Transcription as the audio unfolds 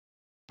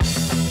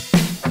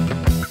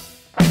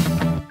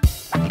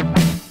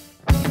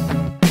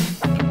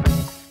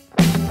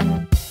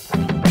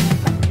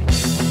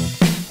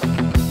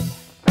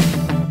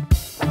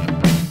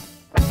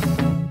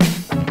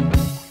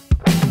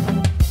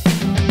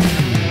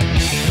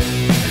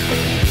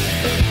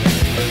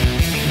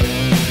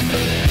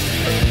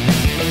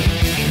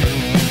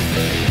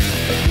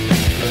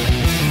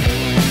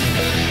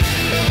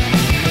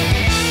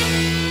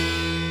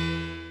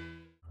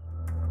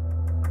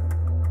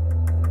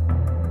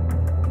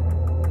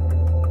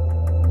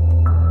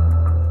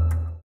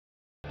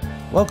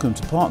Welcome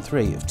to part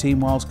 3 of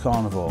Team Wild's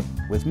Carnivore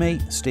with me,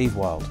 Steve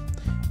Wild.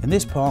 In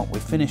this part we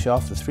finish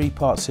off the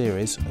 3-part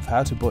series of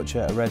how to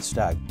butcher a red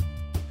stag.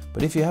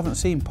 But if you haven't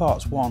seen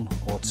parts 1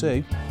 or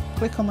 2,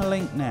 click on the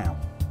link now.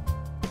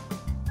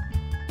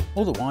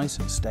 Otherwise,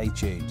 stay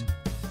tuned.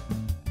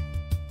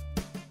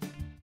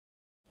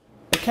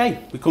 Okay,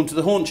 we come to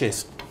the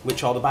haunches,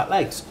 which are the back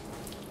legs.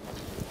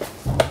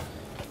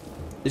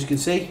 As you can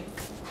see,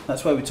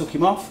 that's where we took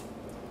him off.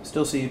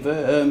 Still see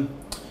your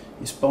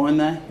spine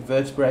there, your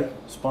vertebrae,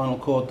 spinal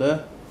cord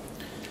there.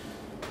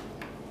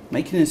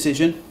 Make an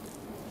incision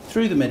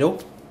through the middle.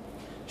 So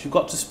you've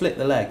got to split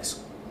the legs.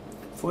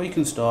 Before you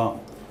can start,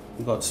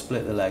 you've got to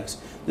split the legs.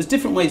 There's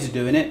different ways of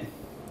doing it,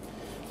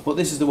 but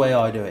this is the way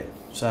I do it.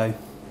 So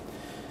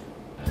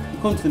you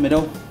come to the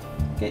middle,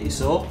 get your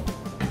saw.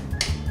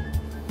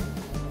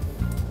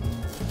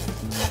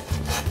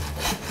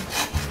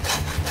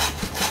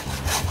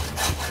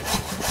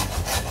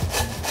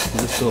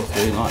 Just saw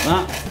through it like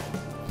that.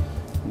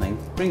 And then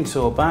bring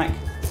saw back,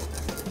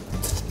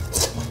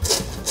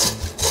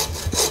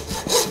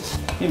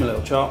 give him a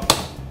little chop,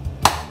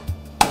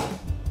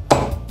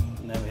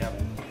 and there we have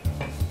it.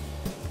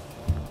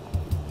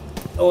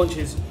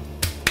 Haunches,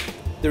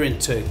 they're in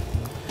 2.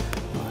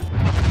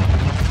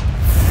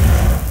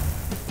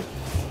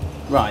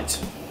 Right,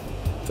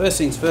 first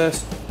things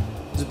first,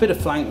 there's a bit of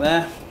flank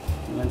there.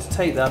 I'm going to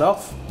take that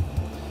off.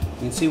 You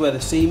can see where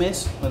the seam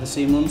is, where the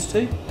seam runs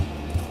to.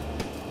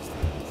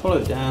 Follow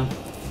it down.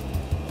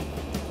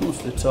 Comes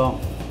to the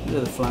top, bit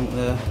of the flank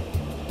there,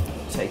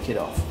 take it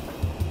off.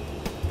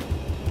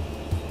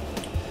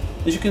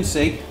 As you can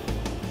see,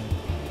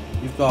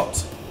 you've got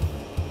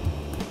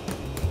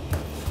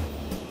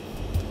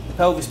the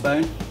pelvis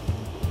bone,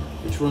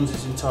 which runs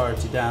its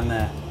entirety down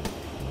there.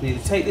 You need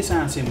to take this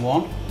out in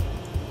one,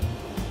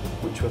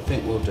 which I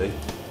think we'll do,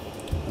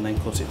 and then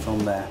cut it from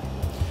there.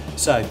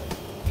 So,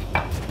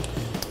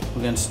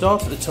 we're going to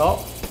start at the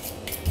top.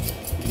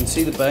 You can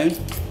see the bone,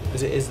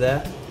 as it is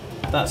there,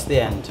 that's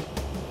the end.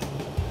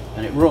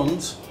 And it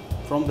runs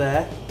from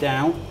there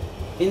down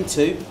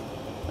into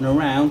and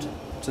around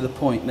to the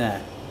point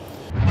there.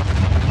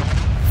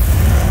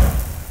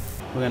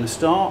 We're going to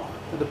start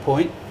at the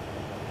point.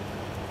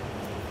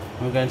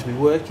 We're going to be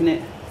working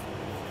it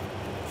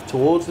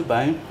towards the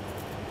bone.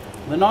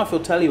 The knife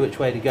will tell you which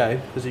way to go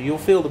because you'll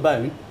feel the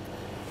bone.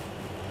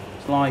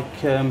 It's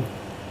like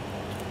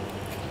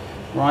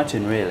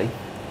writing really.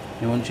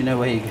 And once you know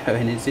where you're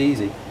going, it's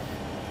easy.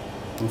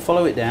 And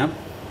follow it down.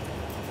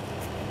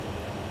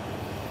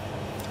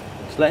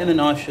 Just letting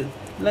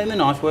the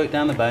knife work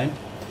down the bone.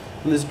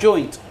 And there's a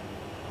joint,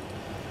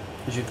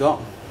 as you've got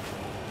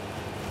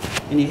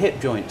in your hip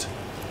joint,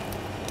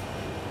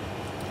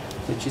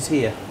 which is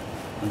here.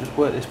 I'll just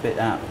work this bit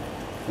out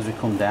as we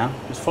come down.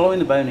 Just following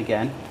the bone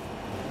again.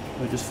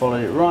 We just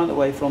followed it right the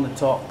way from the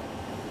top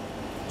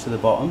to the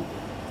bottom.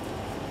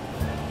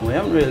 And we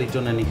haven't really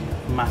done any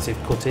massive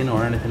cutting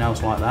or anything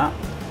else like that.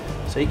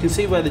 So you can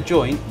see where the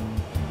joint,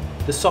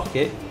 the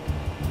socket,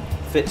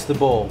 fits the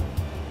ball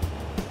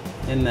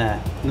in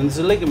there. And then there's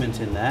a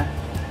ligament in there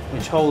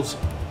which holds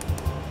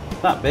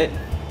that bit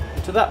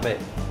to that bit,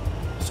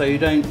 so you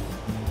don't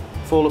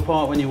fall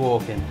apart when you're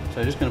walking.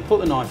 So I'm just going to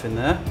put the knife in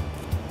there,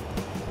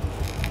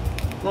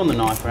 run the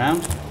knife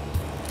around.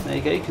 There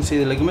you go, you can see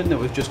the ligament that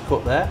we've just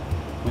cut there.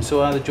 We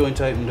saw how the joint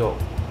opened up.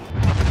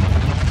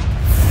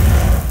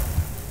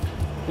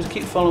 Just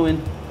keep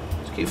following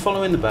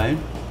the bone.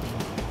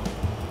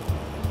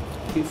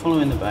 Keep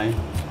following the bone.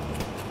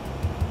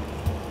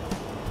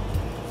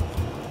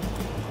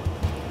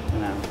 And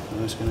now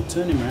I'm just going to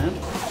turn him around.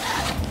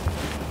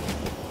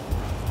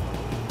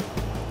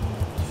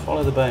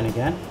 Follow the bone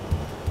again.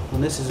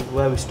 And this is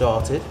where we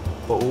started,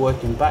 but we're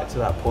working back to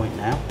that point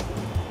now.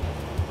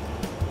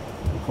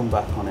 We'll come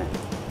back on it.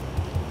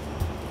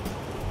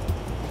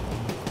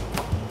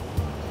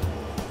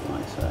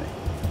 Like so.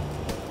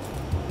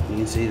 You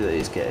can see that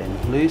it's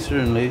getting looser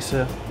and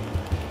looser.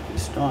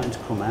 It's starting to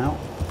come out.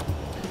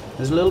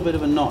 There's a little bit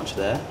of a notch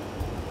there,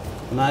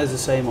 and that is the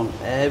same on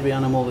every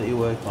animal that you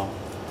work on.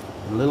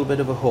 A little bit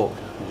of a hook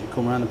as you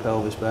come around the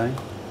pelvis bone.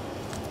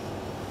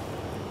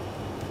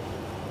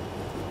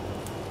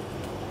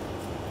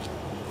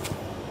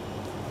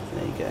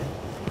 There you go.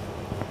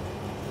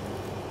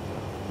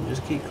 And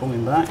just keep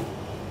coming back.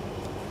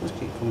 Just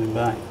keep coming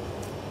back.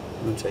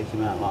 I'm going to take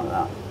him out like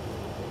that.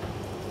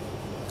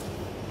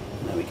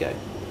 There we go.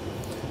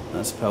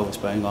 That's the pelvis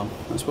bone gone.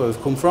 That's where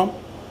we've come from.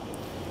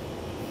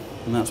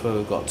 And that's where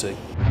we've got to.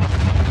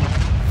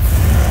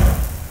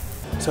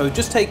 So we've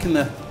just taken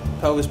the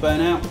pelvis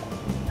bone out.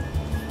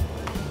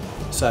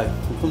 So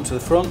we'll come to the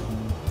front.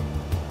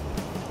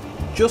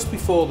 Just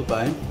before the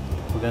bone,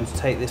 we're going to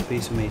take this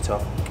piece of meat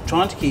off.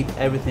 Trying to keep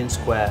everything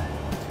square.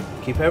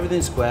 Keep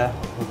everything square,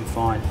 we'll be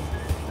fine.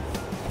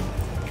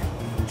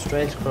 And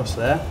straight across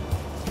there,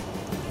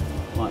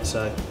 like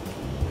so.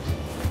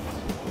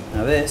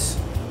 Now this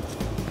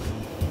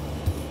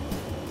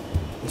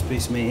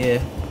piece of meat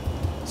here,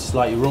 it's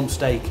like your rump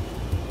steak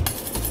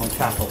on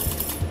cattle.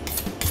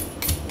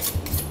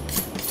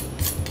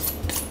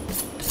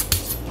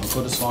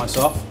 cut a slice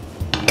off,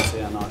 and you'll see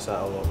how nice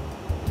that'll look.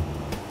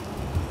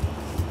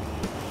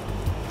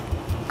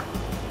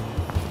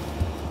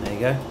 There you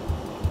go.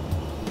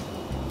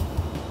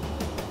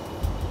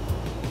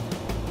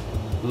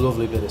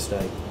 Lovely bit of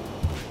steak.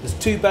 There's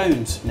two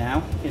bones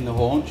now in the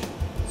haunch.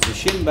 There's the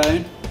shin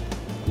bone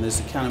and there's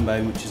the cannon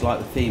bone, which is like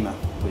the femur,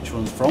 which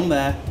runs from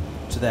there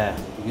to there.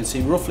 You can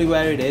see roughly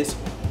where it is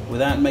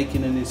without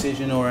making an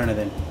incision or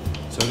anything.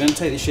 So we're going to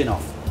take the shin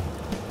off.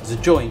 There's a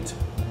joint.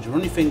 As you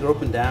run your finger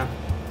up and down,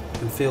 you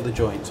can feel the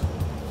joint.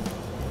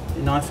 Put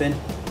your knife in,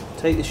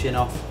 take the shin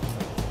off,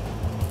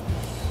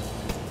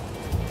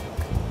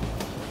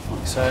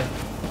 like so.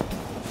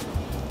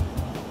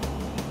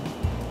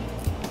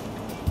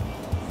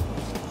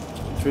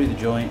 Through the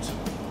joint.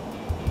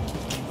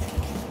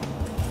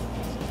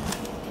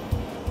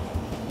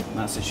 And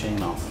that's the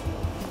shin off.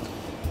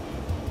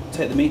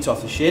 Take the meat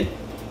off the shin. You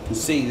can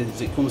see that as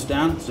it comes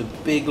down, there's a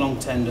big long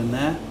tendon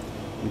there.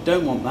 We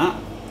don't want that,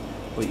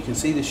 but you can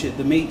see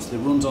the meat that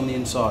runs on the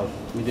inside.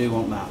 We do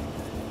want that.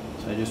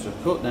 So just a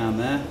cut down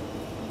there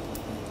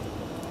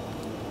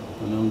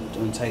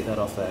and take that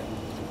off there.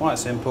 Quite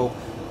simple.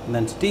 And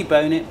then to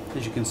debone it,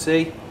 as you can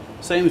see,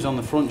 same as on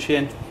the front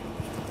shin,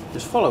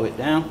 just follow it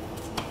down.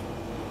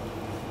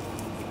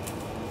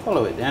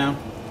 Follow it down.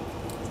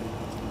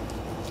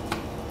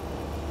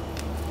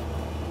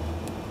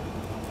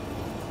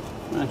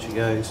 Round she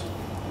goes.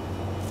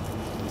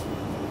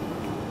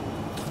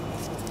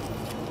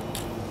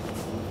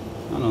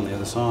 And on the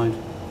other side.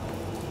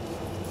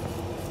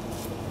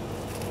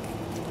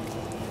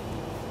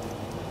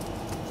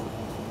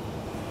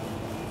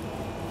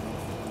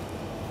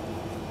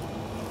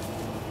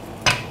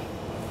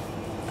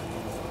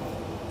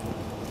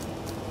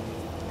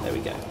 There we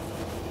go.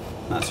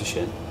 That's a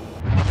shin.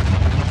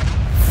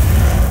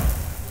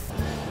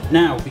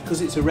 Now,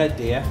 because it's a red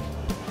deer,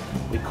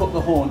 we cut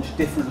the haunch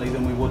differently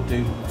than we would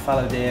do a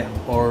fallow deer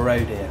or a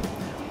roe deer,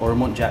 or a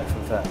muntjac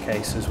for that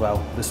case as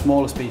well. The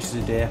smaller species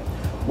of deer,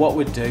 what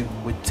we'd do,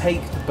 we'd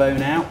take the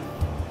bone out,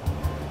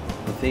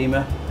 the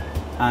femur,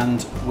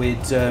 and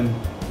we'd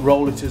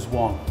roll it as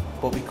one.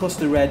 But because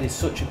the red is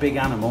such a big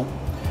animal,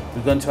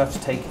 we're going to have to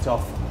take it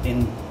off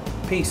in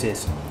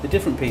pieces, the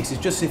different pieces,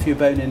 just if you're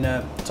boning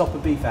a top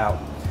of beef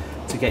out,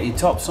 to get your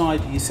top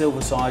side, your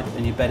silver side,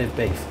 and your bed of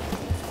beef.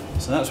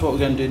 So that's what we're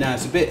going to do now.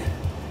 It's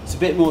a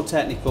bit more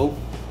technical,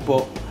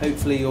 but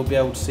hopefully you'll be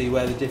able to see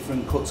where the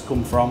different cuts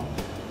come from,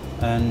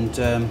 and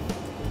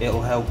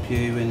it'll help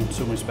you in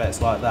some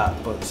respects like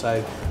that. But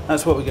so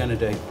that's what we're going to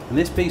do. And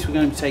this piece we're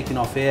going to be taking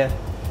off here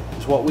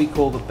is what we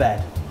call the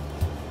bed.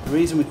 The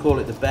reason we call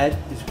it the bed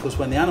is because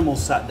when the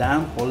animal's sat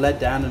down or led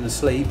down and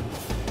asleep,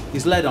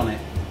 he's led on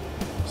it.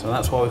 So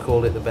that's why we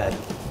call it the bed.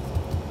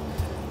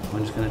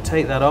 I'm just going to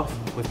take that off.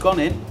 We've gone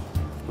in,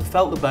 we've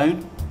felt the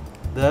bone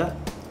there.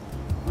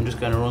 I'm just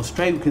going to run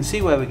straight. We can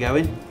see where we're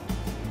going.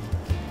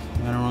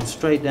 I'm going to run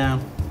straight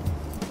down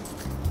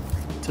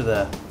to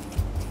there.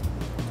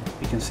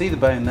 You can see the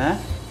bone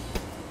there.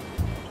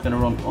 I'm going to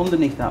run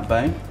underneath that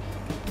bone.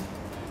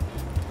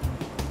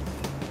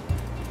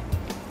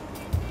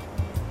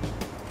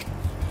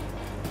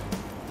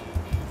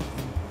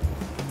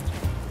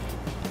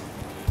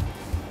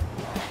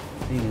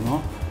 Clean him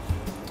off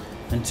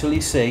until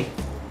you see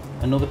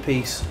another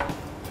piece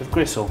of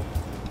gristle,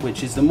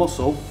 which is the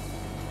muscle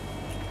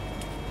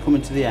coming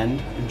to the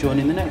end and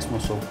joining the next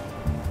muscle,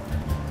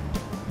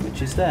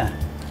 which is there.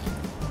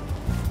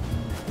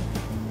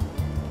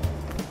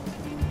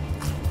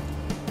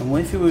 And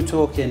if you were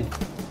talking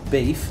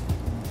beef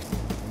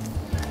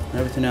and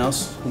everything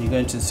else, and you go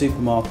into the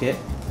supermarket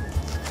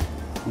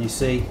and you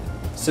see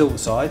silver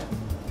side,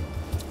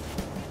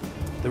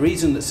 the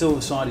reason that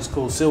silver side is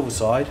called silver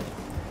side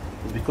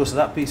is because of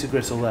that piece of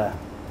gristle there,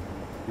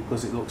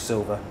 because it looks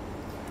silver,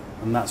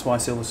 and that's why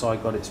silver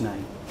side got its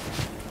name.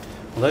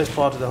 Although it's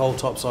part of the whole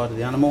top side of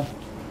the animal,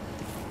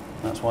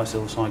 that's why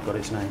silver side got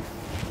its name.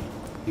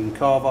 You can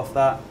carve off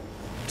that.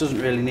 It doesn't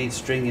really need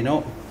stringing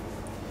up.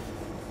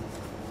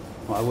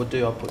 What I would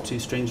do, I'd put 2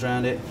 strings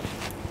around it,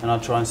 and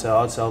I'd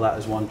sell that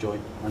as one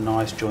joint, a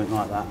nice joint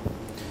like that.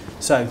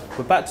 So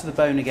we're back to the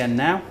bone again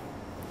now,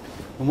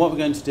 and what we're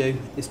going to do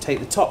is take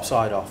the top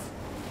side off.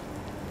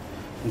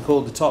 We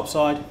call it the top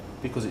side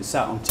because it's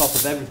sat on top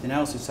of everything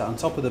else. It's sat on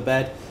top of the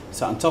bed, it's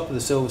sat on top of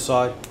the silver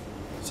side,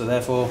 so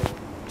therefore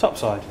top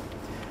side.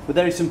 We're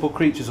very simple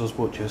creatures, us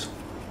butchers.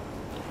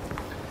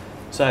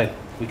 So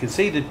we can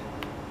see the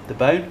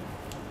bone,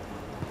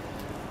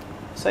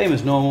 same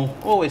as normal.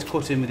 Always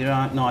cut in with your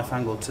knife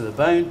angled to the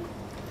bone,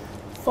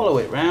 follow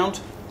it round,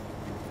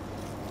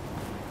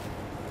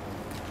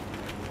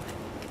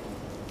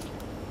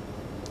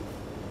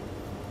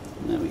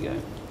 and there we go.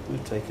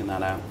 We've taken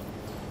that out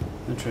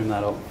and trim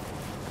that up.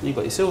 And you've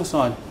got your silver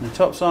side and the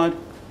top side.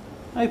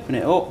 Open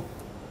it up,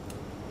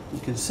 you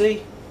can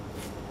see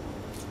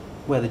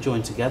where they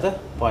join together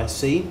by a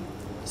seam.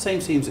 Same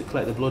seams that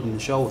collect the blood in the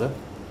shoulder,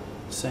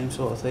 same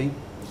sort of thing.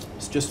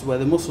 It's just where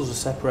the muscles are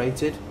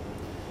separated.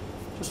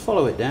 Just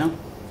follow it down,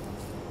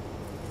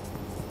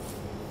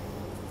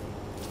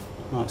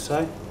 like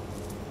so.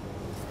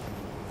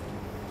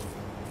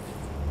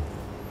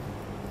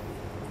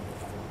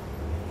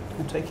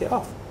 take it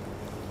off.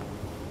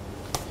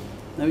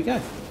 There we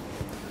go.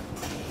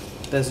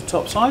 There's the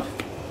top side.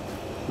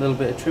 A little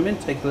bit of trimming,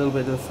 take a little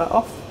bit of the fat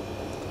off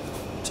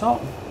the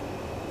top.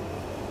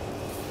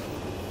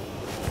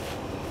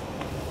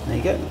 There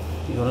you go.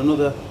 You've got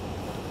another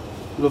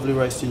lovely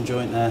roasting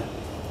joint there.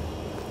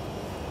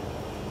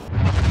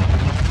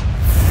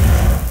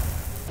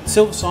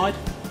 Silver side,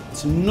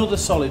 it's another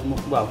solid,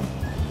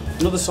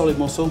 another solid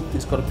muscle.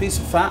 It's got a piece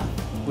of fat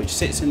which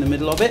sits in the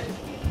middle of it,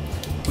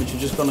 which we're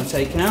just going to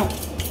take out.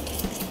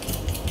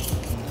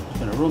 I'm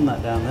going to run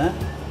that down there.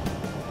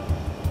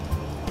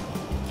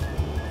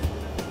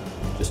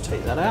 Just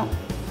take that out.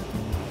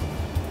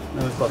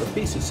 Then we've got the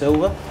piece of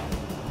silver,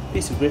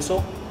 piece of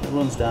gristle that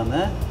runs down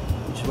there,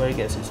 which is where it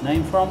gets its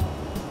name from.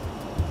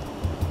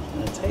 I'm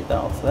going to take that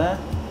off there.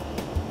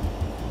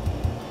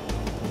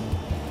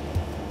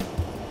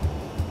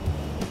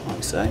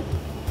 Like so.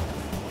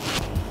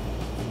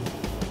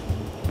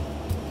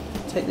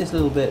 Take this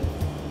little bit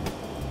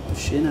of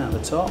shin out the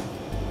top,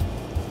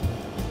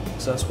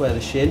 so that's where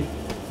the shin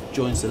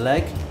joins the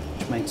leg,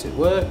 which makes it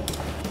work.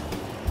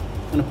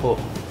 I'm going to put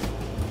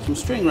some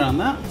string around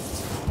that.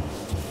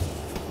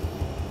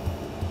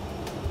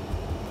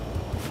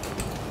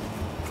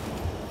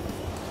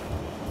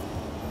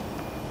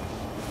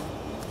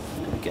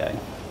 There we go.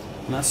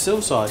 And that's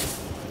silver side.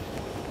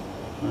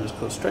 I'll just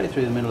cut straight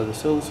through the middle of the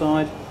silver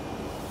side.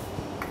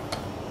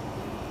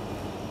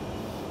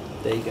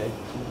 There you go.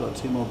 We've got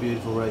two more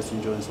beautiful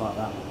roasting joints like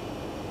that.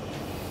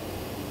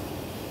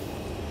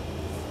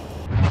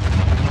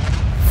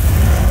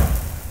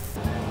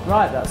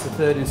 Right, that's the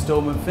third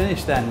instalment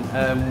finished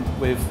then.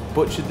 We've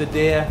butchered the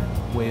deer,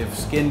 we've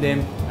skinned him,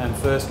 and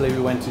firstly we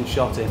went and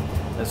shot him.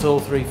 That's all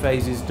three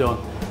phases done.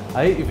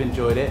 I hope you've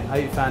enjoyed it, I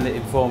hope you found it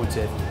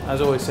informative. As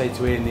I always say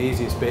to Ian, the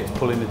easiest bit is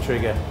pulling the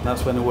trigger.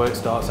 That's when the work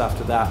starts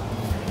after that.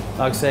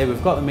 Like I say,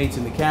 we've got the meat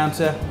in the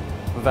counter,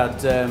 we've had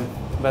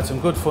some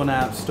good fun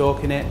out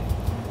stalking it,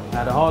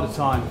 had a harder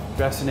time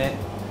dressing it,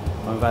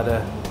 and we've had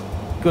a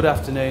good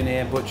afternoon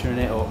here butchering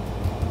it up.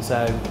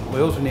 So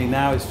all we need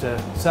now is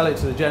to sell it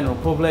to the general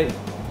public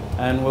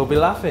and we'll be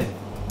laughing.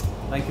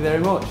 Thank you very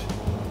much.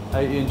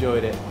 Hope you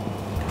enjoyed it.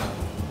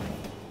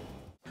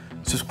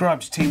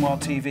 Subscribe to Team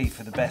Wild TV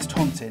for the best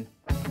hunting,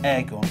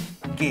 airgun,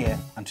 gear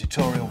and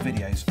tutorial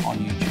videos on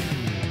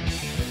YouTube.